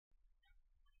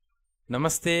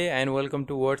नमस्ते and welcome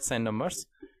to words and numbers.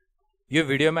 यो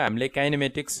भिडियोमा हामीले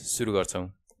काइनेमेटिक्स सुरु गर्छौं।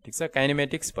 ठीक छ,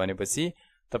 काइनेमेटिक्स भनेपछि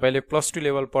तपाईले प्लस 2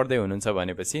 लेभल पढ्दै हुनुहुन्छ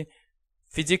भनेपछि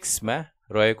फिजिक्समा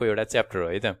रहेको एउटा च्याप्टर हो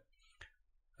है त।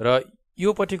 र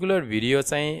यो पर्टिकुलर भिडियो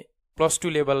चाहिँ प्लस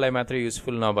 2 लेभललाई मात्र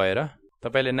युजफुल नभएर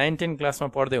तपाईले 9 10 क्लासमा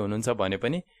पढ्दै हुनुहुन्छ भने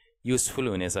पनि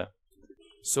युजफुल हुनेछ।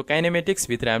 सो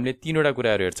काइनेमेटिक्स भित्र हामीले तीनवटा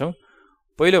कुराहरु हेर्छौं।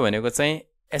 पहिलो भनेको चाहिँ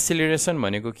एक्सेलरेसन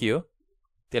भनेको के हो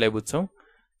त्यसलाई बुझ्छौं।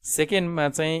 सेकेन्डमा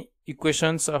चाहिँ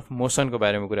इक्वेशन्स अफ मोसनको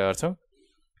बारेमा कुरा गर्छौं।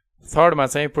 थर्डमा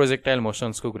चाहिँ प्रोजेक्टाइल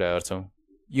मोसन्सको कुरा गर्छौं।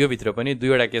 यो भित्र पनि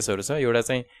दुईवटा केसहरु छ। एउटा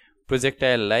चाहिँ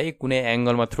प्रोजेक्टाइललाई कुनै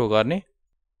एंगलमा थ्रो गर्ने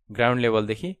ग्राउन्ड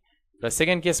लेभलदेखि, र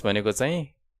सेकेन्ड केस भनेको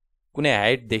चाहिँ कुनै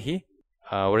हाइटदेखि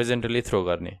होरिजोन्टली थ्रो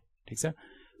गर्ने। ठीक छ,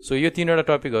 सो यो तीनवटा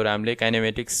टपिकहरु हामीले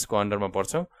काइनेमेटिक्सको अन्डरमा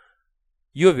पढ्छौं।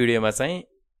 यो भिडियोमा चाहिँ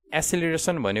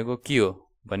एक्सेलरेसन भनेको के हो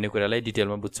भन्ने कुरालाई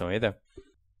डिटेलमा बुझ्छौं है त।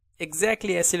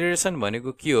 एक्ज्याक्टली एक्सेलरेसन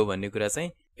भनेको के हो भन्ने कुरा चाहिँ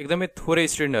एकदमै थोरै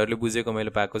स्टुडेन्टहरुले बुझेको मैले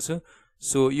पाएको छु।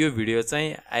 सो यो भिडियो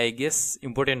चाहिँ आई गेस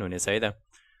इम्पोर्टेन्ट हुनेछ है त।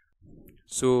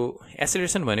 सो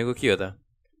एक्सेलरेसन भनेको के हो त?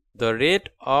 The rate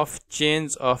of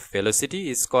change of velocity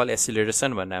is called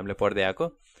acceleration भन्ने हामीले पढ्दै आएको।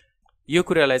 यो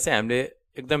कुरालाई चाहिँ हामीले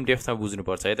एकदम डेप्थमा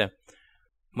बुझ्नुपर्छ है त।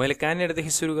 मैले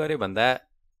कहाँनिरदेखि सुरु गरे भन्दा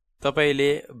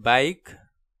तपाईले बाइक,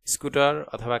 स्कुटर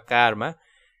अथवा कारमा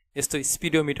यस्तो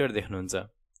स्पिडोमिटर देख्नुहुन्छ।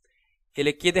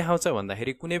 यसले के देखाउँछ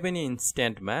भन्दाखेरि कुनै पनि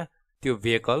इन्स्ट्यान्टमा त्यो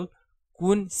भेहिकल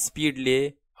कुन स्पिडले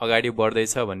अगाडि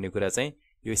बढ्दैछ भन्ने कुरा चाहिँ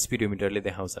यो स्पिडोमिटरले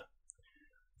देखाउँछ।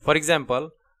 फर एक्जाम्पल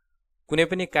कुनै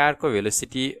पनि कारको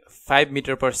भेलोसिटी 5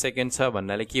 मिटर पर सेकेन्ड छ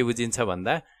भन्नाले के बुझिन्छ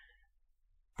भन्दा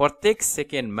प्रत्येक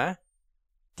सेकेन्डमा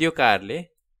त्यो कारले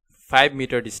 5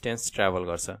 मिटर डिस्टेन्स ट्राभल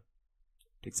गर्छ।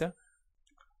 ठीक छ,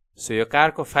 सो यो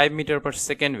कारको 5 मिटर पर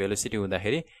सेकेन्ड भेलोसिटी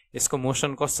हुँदाखेरि यसको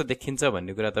मोसन कस्तो देखिन्छ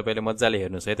भन्ने कुरा तपाईले मज्जाले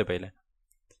हेर्नुस् है त। पहिला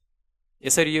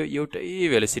यसरी यो एउटै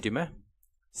भेलोसिटीमा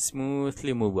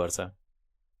स्मुथली मुभ गर्छ।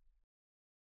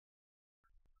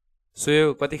 सो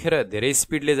यो कतिखेर धेरै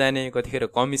स्पिडले जाने कतिखेर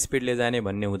कम स्पिडले जाने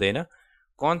भन्ने हुँदैन।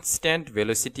 कन्स्ट्यान्ट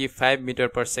भेलोसिटी 5 मिटर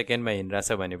पर सेकेन्डमा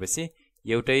हिँडिरहेछ भनेपछि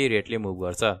एउटै रेटले मुभ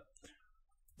गर्छ।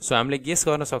 सो हामीले गेस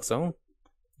गर्न सक्छौं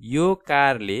यो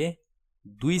कारले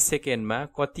 2 सेकेन्डमा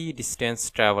कति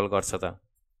डिस्टेन्स ट्राभल गर्छ त।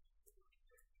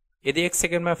 यदि 1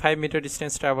 सेकेन्डमा 5 मिटर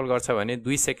डिस्टेन्स ट्राभल गर्छ भने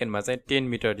 2 सेकेन्डमा चाहिँ 10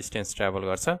 मिटर डिस्टेन्स ट्राभल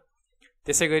गर्छ।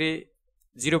 त्यसैगरी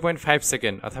 0.5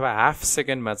 सेकेन्ड अथवा हाफ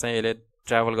सेकेन्डमा चाहिँ यसले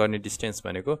ट्राभल गर्ने डिस्टेन्स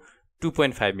भनेको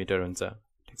 2.5 मिटर हुन्छ।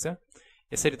 ठीक छ,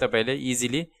 यसरी तपाईले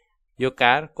इजिली यो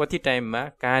कार कति टाइममा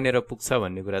कहाँनेर पुग्छ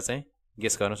भन्ने कुरा चाहिँ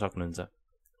गेस गर्न सक्नुहुन्छ।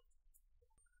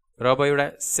 र अब एउटा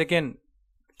सेकेन्ड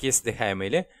केस देखाए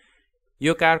मैले।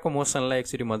 यो कारको मोसनलाई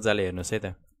एकचोटी मज्जाले हेर्नुस् है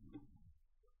त।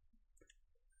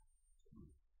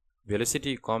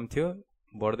 भेलोसिटी कम थियो,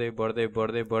 बढ्दै बढ्दै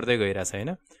बढ्दै बढ्दै गइराछ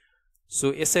हैन।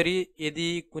 सो यसरी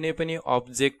यदि कुनै पनि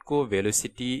अब्जेक्टको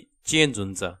भेलोसिटी चेन्ज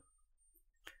हुन्छ,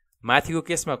 माथिको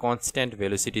केसमा कन्स्ट्यान्ट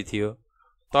भेलोसिटी थियो,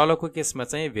 तलको केसमा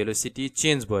चाहिँ भेलोसिटी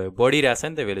चेन्ज भयो, बढिराछ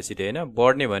नि त भेलोसिटी हैन,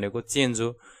 बढ्ने भनेको चेन्ज हो।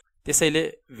 त्यसैले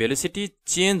भेलोसिटी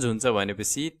चेन्ज हुन्छ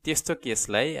भनेपछि त्यस्तो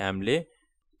केसलाई हामीले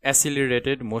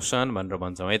एक्सेलरेटेड मोसन भनेर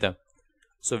भन्छौं है त।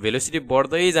 सो भेलोसिटी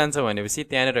बढ्दै जान्छ भनेपछि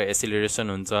त्यहाँनेर एक्सेलरेसन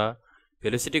हुन्छ,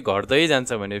 भेलोसिटी घट्दै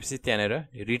जान्छ भनेपछि त्यहाँनेर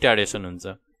रिटार्डेसन हुन्छ।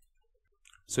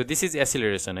 सो दिस इज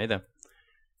एक्सेलरेसन है त।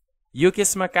 यो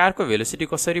केसमा कारको भेलोसिटी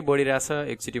कसरी बढिराछ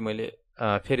एकचोटी मैले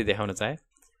फेरि देखाउन चाहे।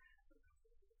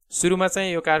 सुरुमा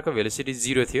चाहिँ यो कारको भेलोसिटी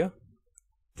 0 थियो,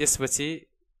 त्यसपछि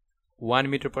 1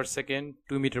 metre per second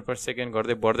 2 metre per second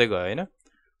गर्दै बढ्दै गयो हैन।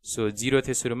 सो 0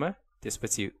 थियो सुरुमा,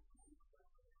 त्यसपछि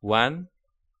 1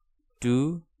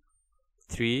 2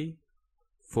 3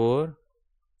 4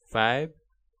 5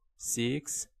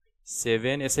 6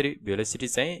 7 यसरी भेलोसिटी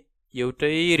चाहिँ एउटै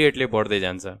रेटले बढ्दै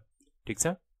जान्छ। ठीक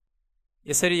छ,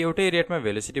 यसरी एउटै रेटमा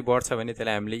भेलोसिटी बढ्छ भने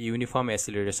त्यसलाई हामीले युनिफर्म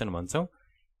एक्सेलरेसन भन्छौं।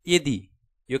 यदि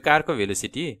यो कारको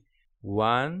भेलोसिटी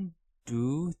 1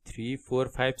 2 3 4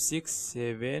 5 6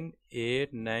 7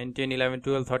 8 9 10 11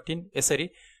 12 13 यसरी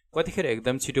कतिखेर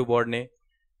एकदम छिटो बढ्ने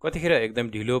कतिखेर एकदम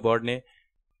ढिलो बढ्ने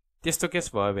त्यस्तो केस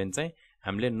भयो भने चाहिँ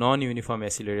हामीले नन युनिफर्म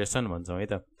एक्सेलरेसन भन्छौं है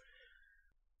त।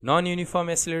 नन युनिफर्म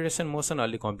एक्सेलरेसन मोसन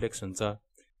अलि कम्प्लेक्स हुन्छ।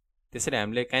 त्यसैले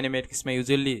हामीले काइनेमेटिक्समा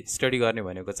युजुअली स्टडी गर्ने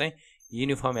भनेको चाहिँ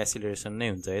युनिफर्म एक्सेलरेसन नै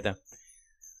हुन्छ है त।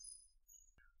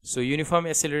 सो युनिफर्म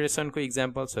एक्सेलरेसनको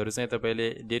इक्जाम्पल्सहरु चाहिँ तपाईले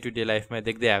डे टु डे लाइफमा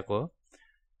देख्दै आएको हो।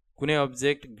 कुनै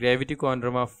अब्जेक्ट ग्रेभिटीको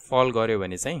अन्डरमा फल गर्यो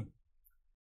भने चाहिँ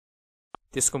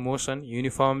त्यसको मोसन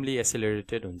युनिफर्मली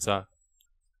एक्सेलरेटेड हुन्छ।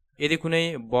 यदि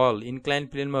कुनै बल इन्क्लाइन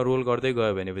प्लेनमा रोल गर्दै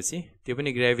गयो भनेपछि त्यो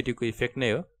पनि ग्रेभिटीको इफेक्ट नै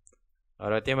हो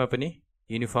र त्यसमा पनि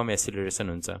युनिफर्म एक्सेलरेसन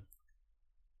हुन्छ।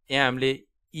 यहाँ हामीले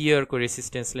इयरको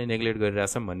रेसिस्टेन्सलाई नेग्लेक्ट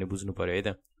गरिरहेछौं भन्ने बुझ्नु पर्यो है त।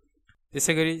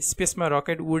 त्यसैगरी स्पेसमा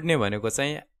रकेट उड्ने भनेको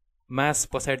चाहिँ मास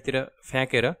पछाडितिर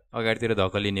फ्याँकेर अगाडितिर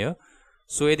धकेलिने हो।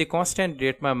 सो यदि कन्स्ट्यान्ट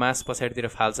रेटमा मास पछाडितिर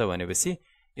फाल्छ भनेपछि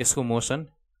यसको मोसन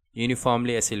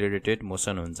युनिफर्मली एसिलरेटेड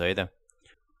मोसन हुन्छ है त।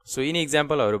 सो यिनी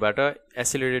इक्जाम्पलहरूबाट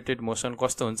एसिलरेटेड मोसन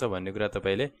कस्तो हुन्छ भन्ने कुरा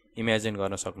तपाईले इमेजिन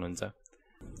गर्न सक्नुहुन्छ।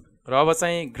 र अब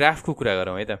चाहिँ ग्राफको कुरा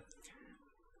गरौँ है त।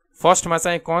 फर्स्टमा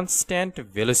चाहिँ कन्स्ट्यान्ट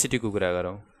भेलोसिटीको कुरा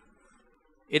गरौँ।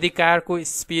 यदि कारको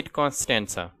स्पिड कन्स्ट्यान्ट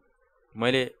छ,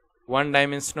 मैले वान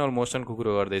डाइमेन्सनल मोसनको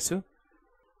कुरो गर्दैछु,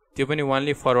 त्यो पनि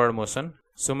ओन्ली फरवर्ड मोसन।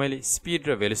 सो मैले स्पिड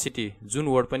र भेलोसिटी जुन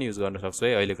वर्ड पनि युज गर्न सक्छु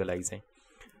है अहिलेको लागि चाहिँ।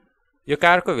 यो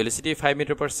कारको भेलोसिटी 5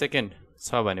 मिटर पर सेकेन्ड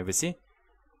छ भनेपछि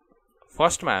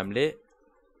फर्स्टमा हामीले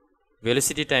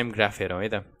भेलोसिटी टाइम ग्राफ हेरौँ है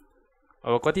त।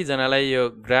 अब कतिजनालाई यो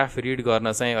ग्राफ रिड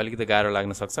गर्न चाहिँ अलिकति गाह्रो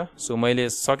लाग्न सक्छ। सो मैले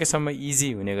सकेसम्म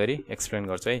इजी हुने गरी एक्सप्लेन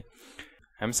गर्छु है।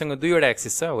 हामीसँग दुईवटा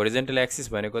एक्सिस छ। होरिजेन्टल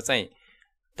एक्सिस भनेको चाहिँ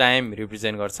टाइम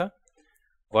रिप्रेजेन्ट गर्छ,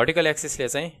 भर्टिकल एक्सिसले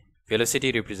चाहिँ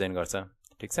भेलोसिटी रिप्रेजेन्ट गर्छ,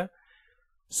 ठिक छ।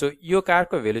 सो यो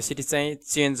कारको भेलोसिटी चाहिँ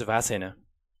चेन्ज भएको छैन।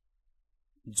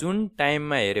 जुन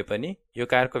टाइममा हेरे पनि यो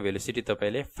कारको भेलोसिटी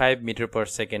तपाईले 5 मिटर पर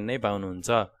सेकेन्ड नै पाउनुहुन्छ।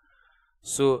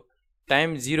 सो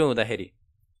टाइम 0 हुँदाखेरि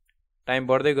टाइम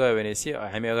बढ्दै गयो भनेपछि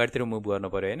हामी अगाडितिर मुभ गर्नु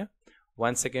पर्यो हैन।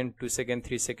 1 सेकेन्ड 2 सेकेन्ड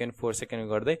 3 सेकेन्ड 4 सेकेन्ड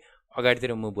गर्दै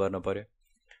अगाडितिर मुभ गर्नु पर्यो।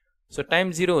 सो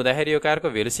टाइम 0 हुँदाखेरि यो कारको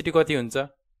भेलोसिटी कति हुन्छ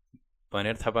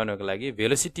भनेर थाहा पाउनको लागि,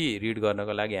 भेलोसिटी रिड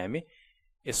गर्नको लागि हामी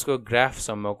यसको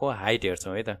ग्राफसम्मको हाइट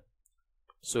हेर्छौँ है त।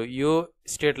 सो यो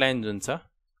स्ट्रेट लाइन जुन छ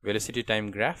भेलोसिटी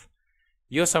टाइम ग्राफ,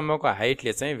 यो सम्मको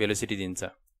हाइटले चाहिँ भेलोसिटी दिन्छ।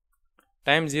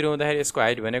 टाइम 0 हुँदाखेरि यसको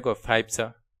हाइट भनेको 5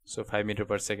 छ। सो 5 मिटर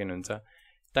पर सेकेन्ड हुन्छ।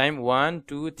 टाइम 1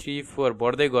 2 3 4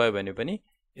 बढ्दै गयो भने पनि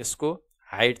यसको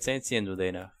हाइट चाहिँ चेन्ज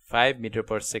हुँदैन, 5 मिटर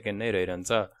पर सेकेन्ड नै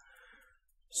रहिरहन्छ।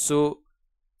 सो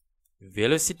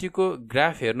भेलोसिटीको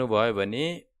ग्राफ हेर्नुभयो भने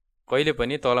कहिले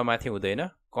पनि तलमाथि हुँदैन,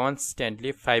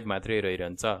 कन्स्ट्यान्टली 5 मात्रै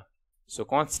रहिरहन्छ। सो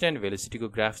कन्स्ट्यान्ट भेलोसिटीको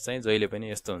ग्राफ चाहिँ जहिले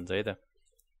पनि यस्तो हुन्छ है त।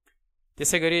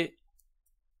 त्यसैगरी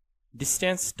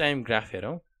डिस्टेन्स टाइम ग्राफ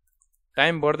हेरौँ।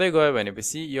 टाइम बढ्दै गयो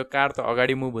भनेपछि यो कार त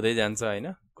अगाडि मुभ हुँदै जान्छ हैन,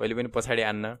 कहिले पनि पछाडि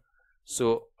आन्न। सो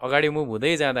अगाडि मुभ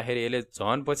हुँदै जाँदाखेरि यसले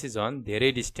झन पछि झन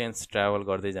धेरै डिस्टेन्स ट्राभल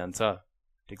गर्दै जान्छ,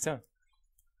 ठिक छ।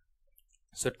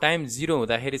 सो टाइम 0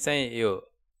 हुँदाखेरि चाहिँ यो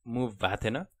मुभ भएको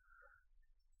थिएन।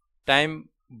 टाइम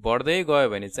बढ्दै गयो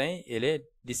भने चाहिँ यसले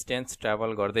डिस्टेन्स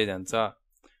ट्राभल गर्दै जान्छ।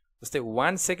 जस्तै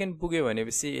 1 सेकेन्ड पुग्यो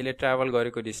भनेपछि यसले ट्राभल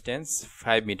गरेको डिस्टेन्स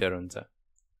 5 मिटर हुन्छ।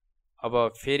 अब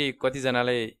फेरि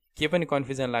कतिजनालाई के पनि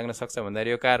कन्फ्युजन लाग्न सक्छ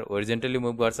भन्दाखेरि यो कार होरिजेन्टली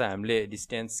मुभ गर्छ, हामीले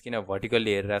डिस्टेन्स किन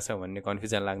भर्टिकल्ली हेरिरहेछौँ भन्ने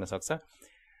कन्फ्युजन लाग्न सक्छ।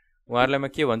 उहाँहरूलाई म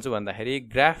के भन्छु भन्दाखेरि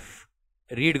ग्राफ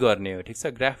रिड गर्ने हो, ठिक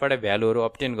छ। ग्राफबाट भ्यालुहरू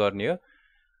अब्टेन गर्ने हो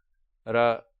र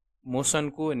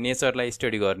मोसनको नेचरलाई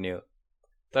स्टडी गर्ने हो।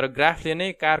 तर ग्राफले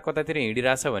नै कार कतातिर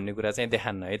हिँडिरहेछ भन्ने कुरा चाहिँ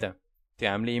देखान्न है त, त्यो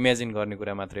हामीले इमेजिन गर्ने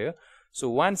कुरा मात्रै हो। सो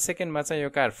 1 सेकेन्डमा चाहिँ यो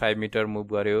कार 5 मिटर मुभ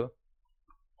गर्यो,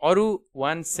 अरू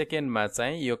 1 सेकेन्डमा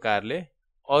चाहिँ यो कारले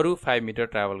अरू 5 मिटर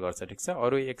ट्राभल गर्छ, ठिक छ।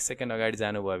 अरू 1 सेकेन्ड अगाडि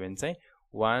जानुभयो भने चाहिँ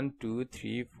 1 2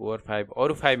 3 4 5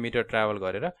 अरू 5 मिटर ट्राभल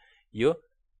गरेर यो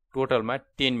टोटलमा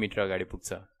 10 मिटर अगाडि पुग्छ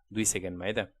 2 सेकेन्डमा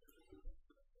है त।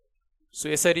 सो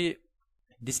यसरी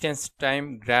डिस्टेन्स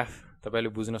टाइम ग्राफ तपाईले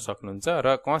बुझ्न सक्नुहुन्छ।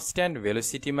 र कन्स्ट्यान्ट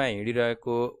भेलोसिटीमा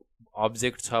हिँडिरहेको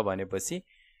अब्जेक्ट छ भनेपछि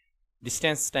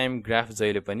डिस्टेन्स टाइम ग्राफ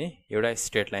जहिले पनि एउटा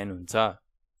स्ट्रेट लाइन हुन्छ।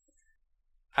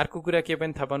 अर्को कुरा के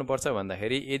पनि थाहा पाउनुपर्छ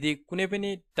भन्दाखेरि यदि कुनै पनि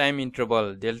टाइम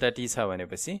इन्टरभल डेल्टा टी छ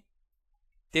भनेपछि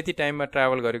त्यति टाइममा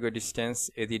ट्राभल गरेको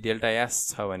डिस्टेन्स यदि डेल्टा एस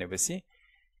छ भनेपछि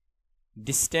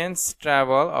distance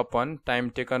travel upon time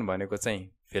taken भनेको चाहिँ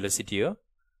भेलोसिटी हो।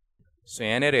 सो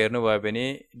यहाँनिर हेर्नुभयो भने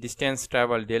डिस्टेन्स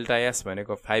ट्राभल डेल्टा एस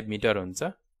भनेको 5 मिटर हुन्छ।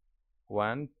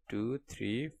 1 2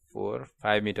 3 4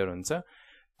 5 मिटर हुन्छ।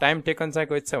 टाइम टेकन चाहिँ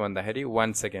कति छ भन्दाखेरि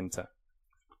 1 सेकेन्ड छ।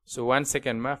 सो 1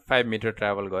 सेकेन्डमा 5 मिटर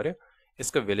ट्राभल गर्यो,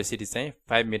 यसको भेलोसिटी चाहिँ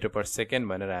 5 मिटर पर सेकेन्ड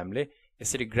भनेर हामीले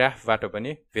यसरी ग्राफबाट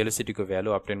पनि भेलोसिटीको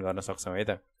भ्यालु अब्टेन गर्न सक्छौँ है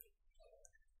त।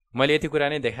 मैले यति कुरा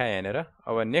नै देखाएँ यहाँनिर।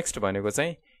 अब नेक्स्ट भनेको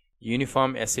चाहिँ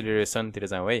युनिफर्म एसिलरेसनतिर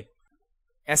जाउँ है।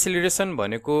 एसिलरेसन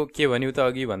भनेको के भन्यो त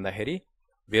अघि भन्दाखेरि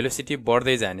भेलोसिटी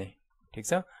बढ्दै जाने, ठिक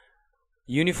छ।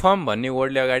 युनिफर्म भन्ने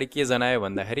वर्डले अगाडि के जनायो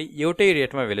भन्दाखेरि एउटै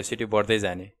रेटमा भेलोसिटी बढ्दै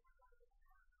जाने।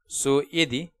 सो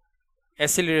यदि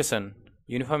एसिलरेसन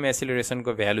युनिफर्म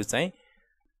एसिलरेसनको भ्यालु चाहिँ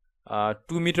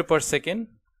 2 मिटर पर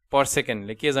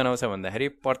सेकेन्डले के जनाउँछ भन्दाखेरि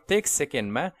प्रत्येक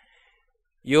सेकेन्डमा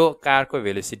यो कारको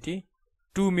भेलोसिटी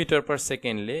 2 मिटर पर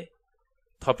सेकेन्डले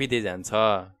थपिँदै जान्छ,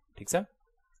 ठिक छ।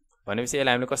 भनेपछि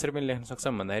यसलाई हामीले कसरी पनि लेख्न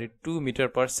सक्छौँ भन्दाखेरि 2 मिटर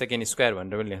पर सेकेन्ड स्क्वायर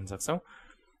भनेर पनि लेख्न सक्छौँ।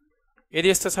 यदि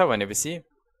यस्तो छ भनेपछि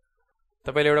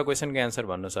तपाईले एउटा क्वेसनको एन्सर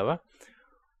भन्नुहोस्। अब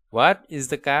what is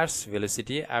the cars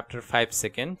velocity after 5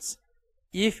 seconds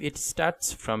if it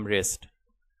starts from rest.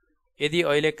 यदि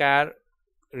अहिले कार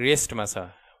रेस्टमा छ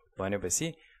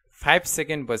भनेपछि 5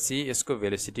 सेकेन्ड पछि यसको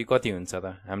भेलोसिटी कति हुन्छ त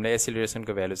हामीलाई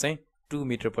एक्सिलरेसनको भ्यालु चाहिँ 2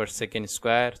 मिटर पर सेकेन्ड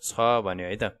स्क्वायर छ भन्यो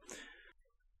है त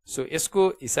सो यसको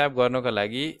हिसाब गर्नको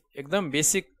लागि एकदम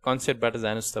बेसिक कन्सेप्टबाट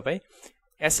जानुस् तपाई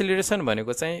एक्सिलरेसन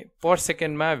भनेको चाहिँ पर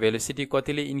सेकेन्डमा भेलोसिटी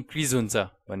कतिले इन्क्रिज हुन्छ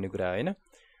भन्ने कुरा हो हैन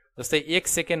जस्तै 1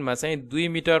 सेकेन्डमा चाहिँ 2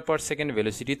 मिटर पर सेकेन्ड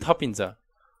भेलोसिटी थपिन्छ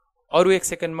अरु 1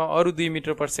 सेकेन्डमा अरु 2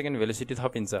 मिटर पर सेकेन्ड भेलोसिटी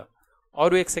थपिन्छ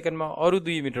अरु 1 सेकेन्डमा अरु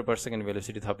 2 मिटर पर सेकेन्ड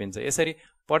भेलोसिटी थपिन्छ यसरी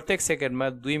प्रत्येक सेकेन्डमा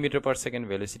 2 मिटर पर सेकेन्ड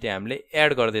भेलोसिटी हामीले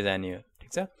एड गर्दै जाने हो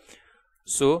ठीक छ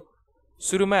सो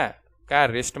सुरुमा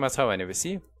कार रेस्टमा छ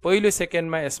भनेपछि पहिलो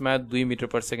सेकेन्डमा यसमा 2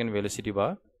 मिटर पर सेकेन्ड भेलोसिटी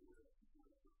भयो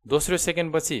दोस्रो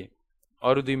सेकेन्ड पछि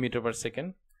अरु 2 मिटर पर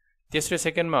सेकेन्ड तेस्रो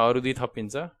सेकेन्डमा अरु 2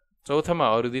 थपिन्छ चौथोमा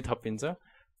अरु 2 थपिन्छ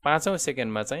पाँचौं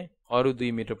सेकेन्डमा चाहिँ अरु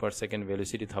 2 मिटर पर सेकेन्ड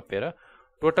भेलोसिटी थपेर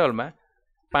टोटलमा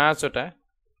 5 वटा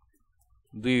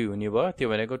 2 हुने भयो त्यो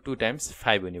भनेको 2 टाइम्स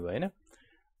 5 हुने भयो हैन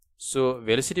सो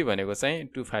भेलोसिटी भनेको चाहिँ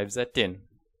 2 5 जा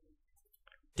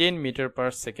 10 मिटर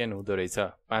पर सेकेन्ड हुँदो रहेछ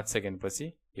 5 सेकेन्ड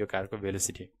पछि यो कारको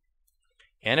भेलोसिटी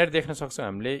यहाँनिर देख्न सक्छौं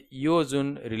हामीले यो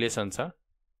जुन रिलेसन छ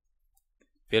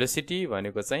भेलोसिटी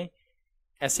भनेको चाहिँ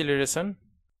एक्सिलरेसन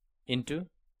इन्टु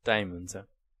टाइम हुन्छ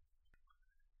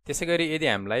त्यसैगरी यदि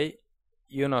हामीलाई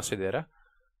यो नसोधेर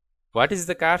what is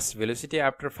the cars velocity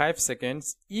after 5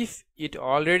 seconds if it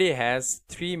already has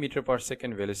 3 metre per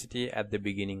second velocity at the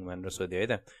beginning भनेर सोध्यो है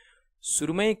त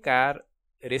सुरुमै कार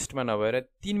रेस्टमा नभएर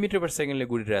 3 मिटर पर सेकेन्डले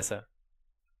गुडिरहेछ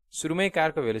सुरुमै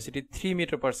कारको भेलोसिटी 3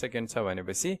 मिटर पर सेकेन्ड छ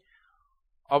भनेपछि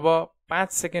अब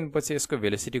 5 सेकेन्ड पछि यसको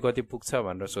भेलोसिटी कति पुग्छ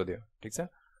भनेर सोध्यो ठीक छ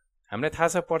हामीलाई थाहा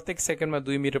छ प्रत्येक सेकेन्डमा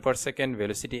 2 metre per second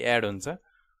velocity add हुन्छ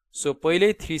सो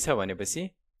पहिल्यै 3 छ भनेपछि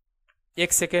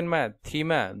 1 सेकेन्डमा 3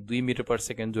 मा 2 मिटर पर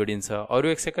सेकेन्ड जोडिन्छ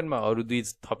अरु 1 सेकेन्डमा अरु 2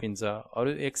 थपिन्छ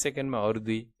अरु 1 सेकेन्डमा अरु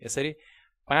 2 यसरी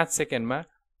 5 सेकेन्डमा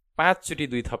 5 चोटी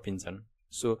 2 थपिन्छन्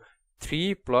सो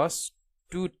 3 +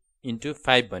 2 *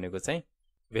 5 भनेको चाहिँ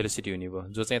भेलोसिटी हुने भयो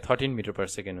जो चाहिँ 13 मिटर पर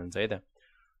सेकेन्ड हुन्छ है त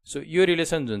सो यो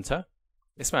रिलेसन जुन छ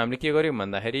यसमा हामीले के गर्यौं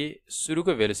भन्दाखेरि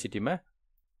सुरुको भेलोसिटीमा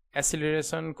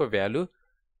एक्सिलरेसनको भ्यालु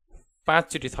 5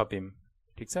 चोटी थप्यौं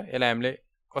ठीक छ यसलाई हामीले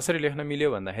कसरी लेख्न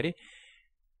मिल्यो भन्दाखेरि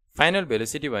फाइनल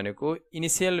भेलोसिटी भनेको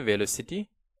initial velocity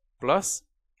plus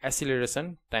acceleration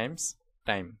times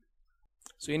time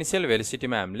so initial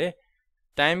भेलोसिटीमा हामीले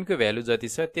टाइमको भ्यालु जति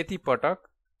छ त्यति पटक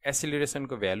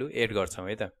एक्सिलरेसनको भ्यालु एड गर्छौं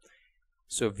है त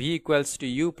सो v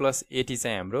 = u + at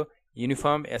चाहिँ हाम्रो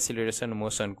युनिफर्म एक्सिलरेसन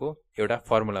मोसनको एउटा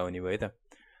फर्मुला हुने भयो त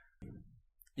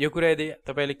यो कुरा यदि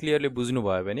तपाईले क्लियरली बुझ्नु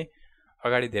भयो भने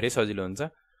अगाडि धेरै सजिलो हुन्छ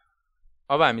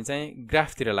अब हामी चाहिँ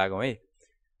ग्राफतिर लागौं है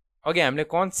अघि हामीले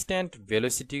constant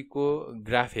भेलोसिटीको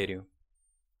graph हेर्यौं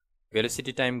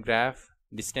velocity time graph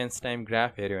distance time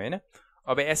graph हेर्यौं हैन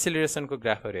अब एक्सिलरेसनको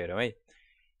ग्राफहरु हेरौं है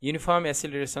युनिफर्म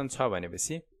एक्सिलरेसन छ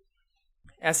भनेपछि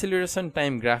एक्सिलरेसन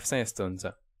टाइम ग्राफ चाहिँ यस्तो हुन्छ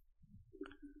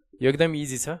यो एकदम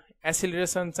इजी छ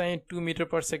एक्सिलरेसन चाहिँ 2 मिटर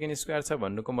पर सेकेन्ड स्क्वायर छ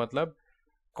भन्नुको मतलब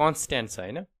कन्स्ट्यान्ट छ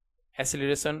हैन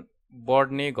एक्सिलरेसन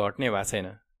बढ्ने घट्ने भएको छैन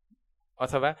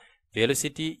अथवा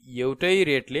भेलोसिटी एउटै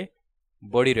रेटले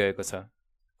बढिरहेको छ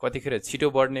कतिखेर छिटो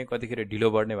बढ्ने कतिखेर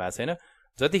ढिलो बढ्ने भएको छैन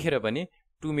जतिखेर पनि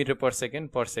 2 मिटर पर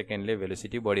सेकेन्डले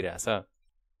भेलोसिटी बढिरहेछ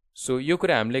सो यो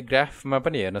कुरा हामीले ग्राफमा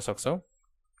पनि हेर्न सक्छौं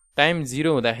टाइम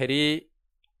 0 हुँदाखेरि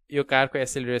यो कारको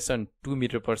acceleration 2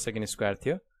 metre per second square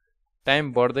थियो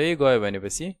टाइम बढ्दै गयो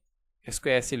भनेपछि यसको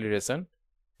acceleration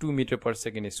 2 metre per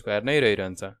second square नै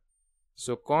रहिरहन्छ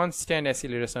सो कन्स्ट्यान्ट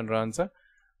एक्सिलरेसन रहन्छ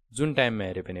जुन टाइममा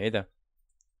हेरे पनि है त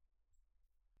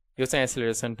यो चाहिँ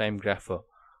एक्सिलरेसन टाइम ग्राफ हो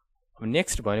अब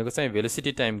नेक्स्ट भनेको चाहिँ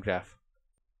भेलोसिटी टाइम ग्राफ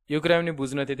यो कुरा पनि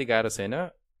बुझ्न त्यति गाह्रो छैन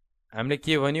हामीले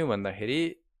के भन्यौ भन्दाखेरि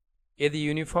यदि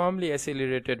युनिफर्मली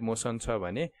एक्सिलरेटेड मोसन छ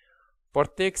भने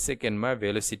प्रत्येक सेकेन्डमा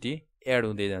भेलोसिटी एड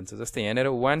हुँदै जान्छ जस्तै यहाँनेर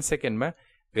 1 सेकेन्डमा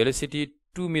भेलोसिटी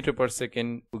 2 मिटर पर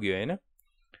सेकेन्ड पुग्यो हैन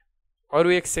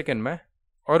अरु 1 सेकेन्डमा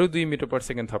अरु 2 मिटर पर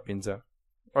सेकेन्ड थपिन्छ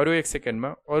अरु 1 सेकेन्डमा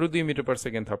अरु 2 मिटर पर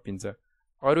सेकेन्ड थपिन्छ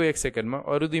अरु 1 सेकेन्डमा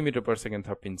अरु 2 मिटर पर सेकेन्ड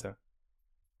थपिन्छ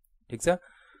ठीक छ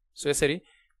सो यसरी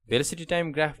भेलोसिटी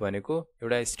टाइम ग्राफ भनेको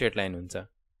एउटा स्ट्रेट लाइन हुन्छ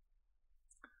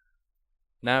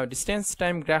नाउ डिस्टेन्स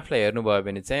टाइम ग्राफलाई हेर्नु भयो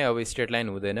भने चाहिँ अब स्ट्रेट लाइन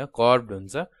हुँदैन कर्भड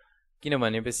हुन्छ किन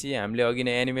भनेपछि हामीले अघि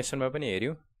नै एनिमेसनमा पनि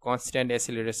हेर्यौं कन्स्ट्यान्ट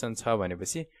एक्सिलरेसन छ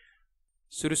भनेपछि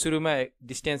सुरुमा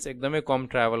डिस्टेन्स एकदमै कम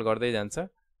ट्राभल गर्दै जान्छ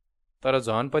तर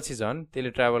झन पछि झन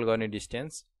त्यसले ट्राभल गर्ने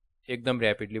डिस्टेन्स एकदम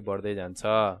र्यापिडली बढ्दै जान्छ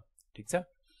ठीक छ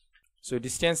सो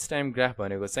डिस्टेन्स टाइम ग्राफ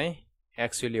भनेको चाहिँ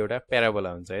एक्चुअली एउटा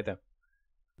प्याराबोला हुन्छ है त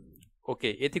ओके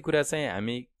यति कुरा चाहिँ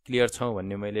हामी क्लियर छौं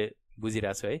भन्ने मैले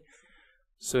बुझिरा छु है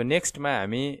सो नेक्स्टमा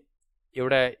हामी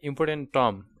एउटा इम्पोर्टेन्ट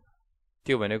टर्म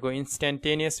त्यो भनेको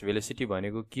इन्स्टेन्टेनियस भेलोसिटी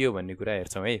भनेको के हो भन्ने कुरा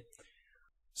हेर्छौं है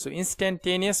सो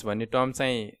इन्स्ट्यान्टेनियस भन्ने टर्म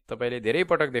चाहिँ तपाईले धेरै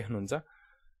पटक देख्नुहुन्छ।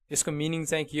 यसको मिनिङ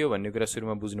चाहिँ के हो भन्ने कुरा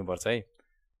सुरुमा बुझ्नुपर्छ है।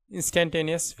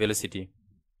 इन्स्ट्यान्टेनियस भेलोसिटी,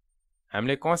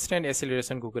 हामीले कन्स्ट्यान्ट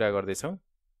एसिलरेसनको कुरा गर्दैछौँ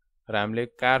र हामीले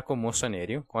कारको मोसन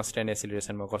हेर्यौँ कन्स्ट्यान्ट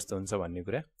एसिलरेसनमा कस्तो हुन्छ भन्ने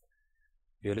कुरा।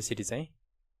 भेलोसिटी चाहिँ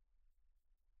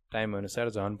टाइम अनुसार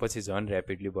झन पछि झन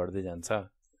ऱ्यापिडली बढ्दै जान्छ।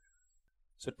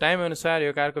 सो टाइम अनुसार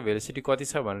यो कारको भेलोसिटी कति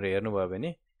छ भनेर हेर्नुभयो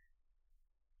भने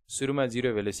सुरुमा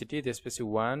 0 भेलोसिटी, त्यसपछि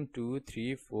 1 2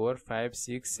 3 4 5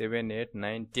 6 7 8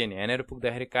 9 10 यहाँनिर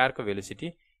पुग्दाखेरि कारको भेलोसिटी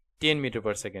 10 मिटर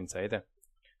पर सेकेन्ड छ है त।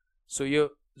 सो यो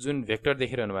जुन भेक्टर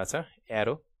देखिरहनु भएको छ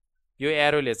एरो, यो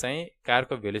एरोले चाहिँ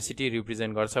कारको भेलोसिटी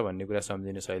रिप्रेजेन्ट गर्छ भन्ने कुरा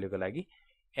सम्झिनुहोस् अहिलेको लागि।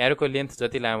 एरोको लेन्थ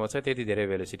जति लामो छ त्यति धेरै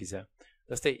भेलोसिटी छ।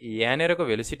 जस्तै यहाँनिरको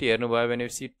भेलोसिटी हेर्नुभयो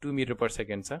भनेपछि 2 मिटर पर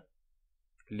सेकेन्ड छ,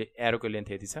 एरोको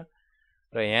लेन्थ यति छ,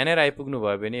 र यहाँनिर आइपुग्नु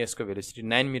भयो भने यसको भेलोसिटी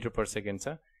 9 मिटर पर सेकेन्ड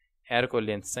छ, एरोको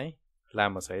लेन्थ चाहिँ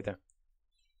लामो छ है त।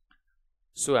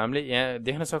 सो हामीले यहाँ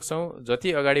देख्न सक्छौँ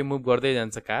जति अगाडि मुभ गर्दै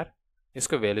जान्छ कार,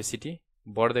 यसको भेलोसिटी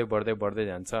बढ्दै बढ्दै बढ्दै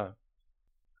जान्छ।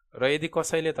 र यदि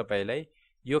कसैले तपाईलाई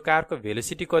यो कारको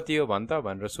भेलोसिटी कति हो भन् त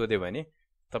भनेर सोध्यो भने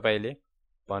तपाईले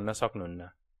भन्न सक्नुहुन्न।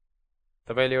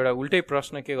 तपाईले एउटा उल्टै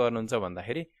प्रश्न के गर्नुहुन्छ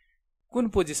भन्दाखेरि कुन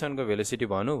पोजिसनको भेलोसिटी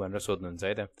भनौँ भनेर सोध्नुहुन्छ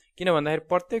है त। किन भन्दाखेरि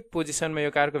प्रत्येक पोजिसनमा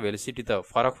यो कारको भेलोसिटी त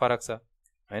फरक फरक छ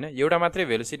हैन। एउटा मात्रै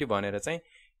भेलोसिटी भनेर चाहिँ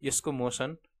यसको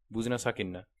मोसन बुझ्न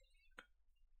सकिन्न।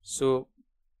 सो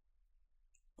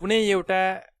कुनै एउटा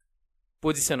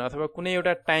पोजिसन अथवा कुनै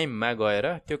एउटा टाइममा गएर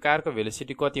त्यो कारको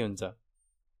भेलोसिटी कति हुन्छ,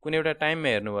 कुनै एउटा टाइममा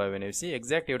हेर्नुभयो भनेपछि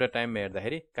एक्ज्याक्ट एउटा टाइममा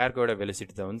हेर्दाखेरि कारको एउटा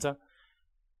भेलोसिटी त हुन्छ।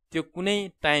 त्यो कुनै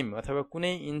टाइम अथवा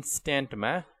कुनै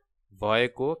इन्स्ट्यान्टमा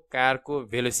भएको कारको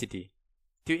भेलोसिटी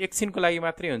त्यो एकछिनको लागि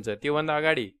मात्रै हुन्छ। त्योभन्दा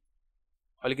अगाडि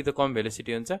अलिकति कम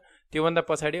भेलोसिटी हुन्छ, त्योभन्दा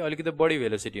पछाडि अलिकति बढी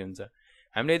भेलोसिटी हुन्छ।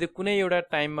 हामीले यदि कुनै एउटा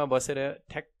टाइममा बसेर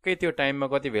ठ्याक्कै त्यो टाइममा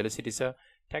कति भेलोसिटी छ,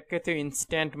 ठ्याक्कै त्यो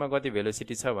इन्स्ट्यान्टमा कति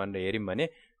भेलोसिटी छ भनेर हेऱ्यौँ भने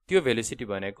त्यो भेलोसिटी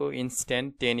भनेको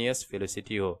इन्स्ट्यान्टेनियस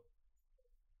भेलोसिटी हो।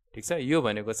 ठिक छ, यो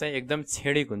भनेको चाहिँ एकदम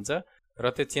क्षणिक हुन्छ र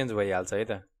त्यो चेन्ज भइहाल्छ है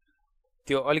त।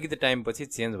 त्यो अलिकति टाइमपछि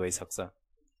चेन्ज भइसक्छ।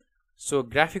 सो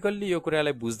ग्राफिकल्ली यो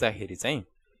कुरालाई बुझ्दाखेरि चाहिँ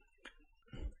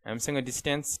हामीसँग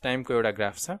डिस्टेन्स टाइमको एउटा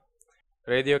ग्राफ छ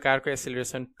र यदि यो कारको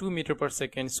एसिलरेसन 2 मिटर पर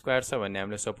सेकेन्ड स्क्वायर छ भन्ने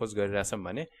हामीले सपोज गरिरहेछौँ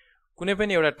भने कुनै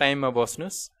पनि एउटा टाइममा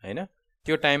बस्नुस् हैन।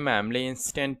 त्यो टाइममा हामीले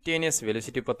इन्स्ट्यान्टेनियस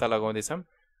भेलोसिटी पत्ता लगाउँदैछौँ।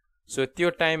 सो त्यो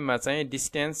टाइममा चाहिँ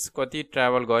डिस्टेन्स कति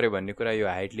ट्राभल गर्यो भन्ने कुरा यो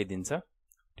हाइटले दिन्छ।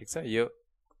 ठिक छ, यो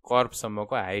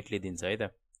कर्भसम्मको हाइटले दिन्छ है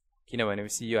त।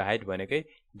 किनभनेपछि यो हाइट भनेकै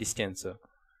डिस्टेन्स हो।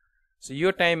 सो यो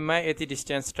टाइममा यति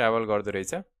डिस्टेन्स ट्राभल गर्दो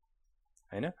रहेछ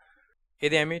हैन।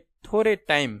 यदि हामी थोरै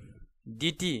टाइम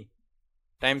डिटी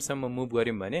टाइमसम्म मुभ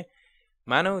गऱ्यौँ भने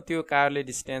मानौ त्यो कारले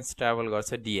डिस्टेन्स ट्राभल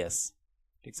गर्छ डिएस।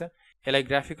 ठिक छ, यसलाई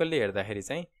ग्राफिकल्ली हेर्दाखेरि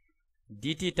चाहिँ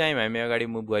डिटी टाइम हामी अगाडि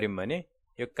मुभ गऱ्यौँ भने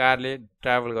यो कारले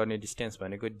ट्राभल गर्ने डिस्टेन्स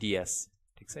भनेको डिएस।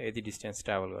 ठिक छ, यति डिस्टेन्स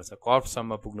ट्राभल गर्छ,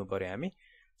 कर्भसम्म पुग्नु पर्यो हामी।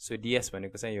 सो डिएस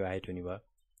भनेको चाहिँ यो हाइट हुने भयो।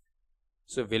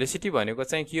 सो भेलोसिटी भनेको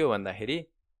चाहिँ के हो भन्दाखेरि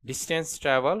distance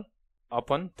travel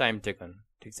upon time taken.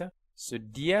 ठिक छ, सो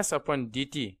डिएस अपन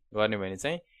डिटी गर्ने भने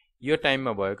चाहिँ यो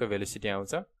टाइममा भएको भेलोसिटी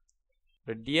आउँछ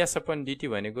र डिएस अपन डिटी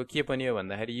भनेको के पनि हो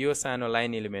भन्दाखेरि यो सानो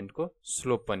लाइन एलिमेन्टको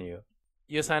स्लोप पनि हो।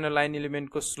 यो सानो line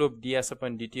एलिमेन्टको slope DS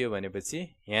upon dt हो भनेपछि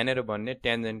यहाँनिर बन्ने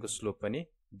ट्यान्जेन्टको स्लोप पनि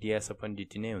डिएस अपन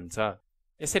डिटी नै हुन्छ।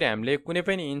 यसरी हामीले कुनै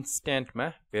पनि इन्स्ट्यान्टमा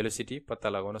भेलोसिटी पत्ता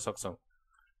लगाउन सक्छौँ।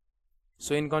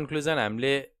 सो इन कन्क्लुजन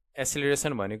हामीले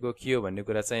एसिलरेसन भनेको के हो भन्ने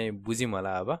कुरा चाहिँ बुझ्यौँ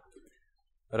होला अब।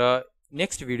 र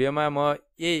नेक्स्ट भिडियोमा म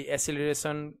यही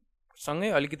एसिलरेसनसँगै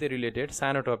अलिकति रिलेटेड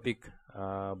सानो टपिक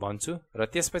भन्छु र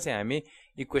त्यसपछि हामी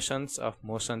इक्वेसन्स अफ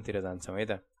मोसनतिर जान्छौँ है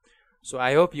त। So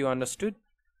I hope you understood.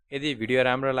 यदि भिडियो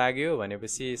राम्रो लाग्यो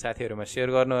भनेपछि साथीहरूमा सेयर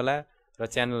गर्नुहोला र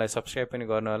च्यानललाई सब्सक्राइब पनि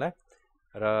गर्नुहोला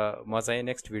र म चाहिँ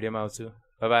नेक्स्ट भिडियोमा आउँछु।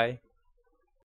 By by.